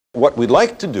what we'd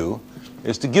like to do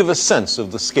is to give a sense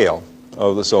of the scale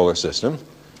of the solar system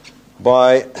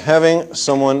by having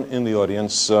someone in the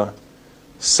audience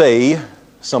say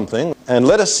something, and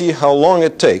let us see how long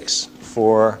it takes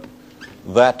for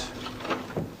that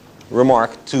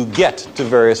remark to get to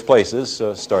various places,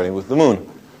 starting with the moon.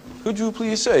 Could you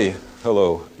please say,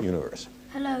 "Hello, universe"?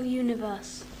 Hello,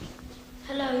 universe.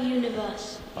 Hello,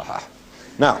 universe. Aha.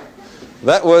 Now,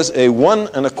 that was a 1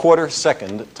 1/4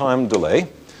 second time delay,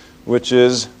 which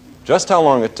is just how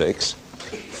long it takes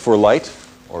for light,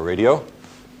 or radio,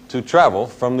 to travel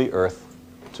from the Earth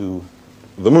to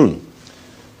the moon.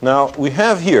 Now, we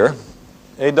have here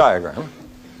a diagram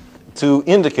to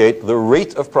indicate the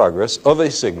rate of progress of a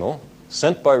signal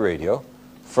sent by radio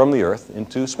from the Earth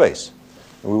into space.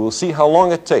 And we will see how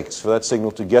long it takes for that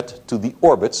signal to get to the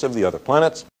orbits of the other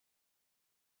planets.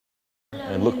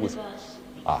 And look with...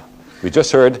 we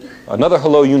just heard another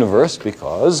hello universe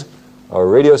because our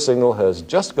radio signal has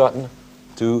just gotten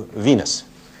to Venus.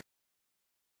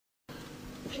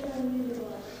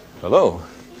 Hello.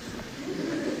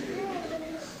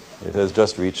 It has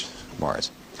just reached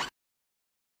Mars.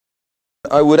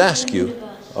 I would ask you,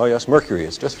 oh yes, Mercury,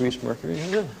 it's just reached Mercury.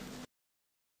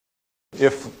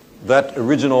 If that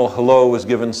original hello was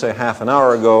given, say, half an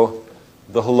hour ago,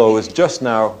 the hello is just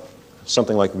now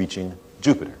something like reaching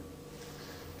Jupiter.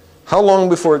 How long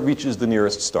before it reaches the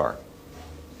nearest star?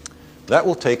 That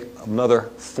will take another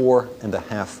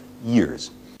 4.5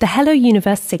 years. The Hello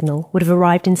Universe signal would have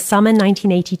arrived in summer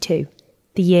 1982,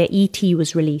 the year E.T.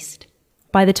 was released.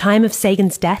 By the time of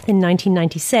Sagan's death in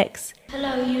 1996,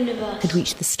 Hello, universe. had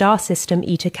reached the star system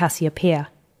Eta Cassiopeia.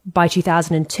 By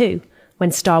 2002,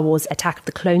 when Star Wars Attack of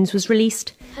the Clones was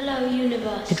released, Hello,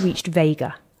 universe. had reached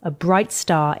Vega, a bright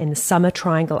star in the Summer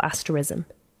Triangle asterism.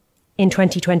 In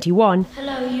 2021,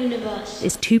 Hello, universe.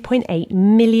 is 2.8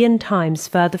 million times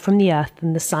further from the Earth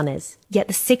than the Sun is. Yet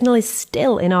the signal is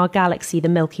still in our galaxy, the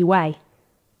Milky Way.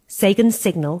 Sagan's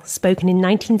signal, spoken in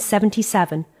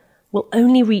 1977, will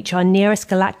only reach our nearest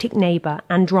galactic neighbour,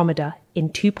 Andromeda, in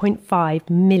 2.5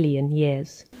 million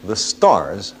years. The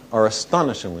stars are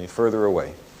astonishingly further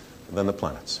away than the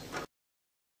planets.